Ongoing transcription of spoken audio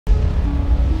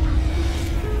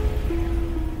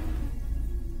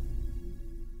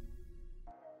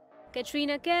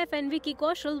Katrina Kaif and Vicky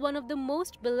Kaushal, one of the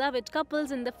most beloved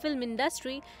couples in the film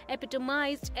industry,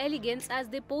 epitomized elegance as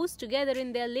they posed together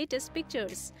in their latest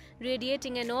pictures.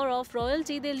 Radiating an aura of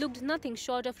royalty, they looked nothing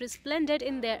short of resplendent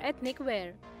in their ethnic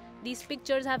wear. These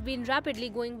pictures have been rapidly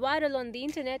going viral on the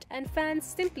internet, and fans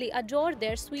simply adore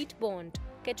their sweet bond.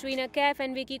 Katrina Kaif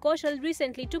and Vicky Kaushal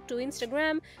recently took to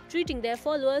Instagram, treating their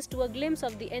followers to a glimpse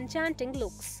of the enchanting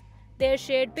looks. Their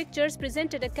shared pictures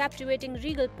presented a captivating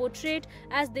regal portrait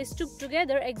as they stood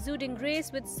together, exuding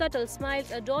grace with subtle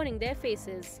smiles adorning their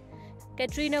faces.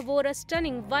 Katrina wore a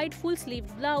stunning white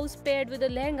full-sleeved blouse paired with a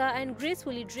lehenga and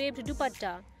gracefully draped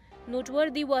dupatta.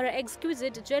 Noteworthy were her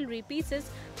exquisite jewelry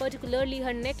pieces, particularly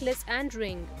her necklace and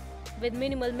ring. With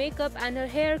minimal makeup and her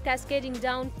hair cascading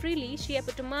down freely, she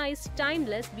epitomized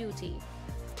timeless beauty.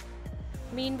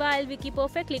 Meanwhile, Vicky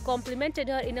perfectly complemented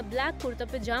her in a black kurta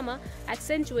pajama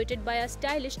accentuated by a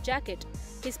stylish jacket.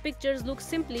 His pictures look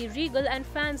simply regal and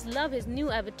fans love his new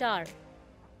avatar.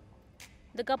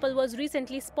 The couple was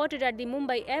recently spotted at the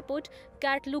Mumbai airport.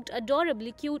 Kat looked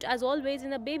adorably cute as always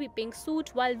in a baby pink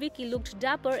suit, while Vicky looked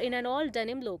dapper in an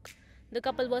all-denim look. The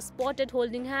couple was spotted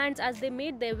holding hands as they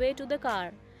made their way to the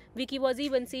car. Vicky was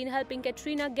even seen helping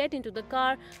Katrina get into the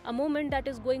car, a moment that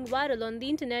is going viral on the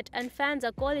internet, and fans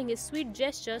are calling his sweet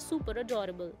gesture super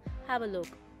adorable. Have a look.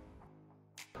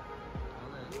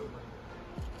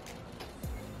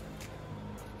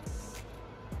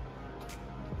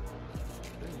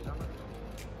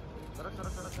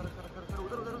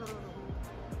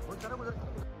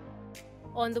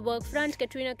 On the work front,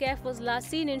 Katrina Kaif was last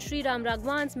seen in Sriram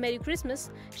Raghavan's Merry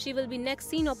Christmas. She will be next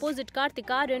seen opposite Kartik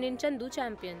Aaryan in Chandu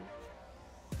Champion.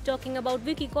 Talking about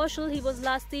Vicky Kaushal, he was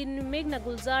last seen in Meghna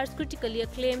Gulzar's critically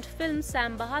acclaimed film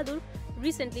Sam Bahadur.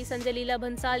 Recently, Sanjay Leela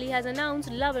Bhansali has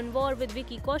announced Love and War with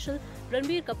Vicky Kaushal,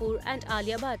 Ranbir Kapoor and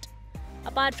Alia Bhatt.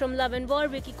 Apart from Love and War,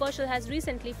 Vicky Kaushal has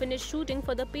recently finished shooting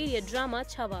for the period drama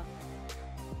Chhawa.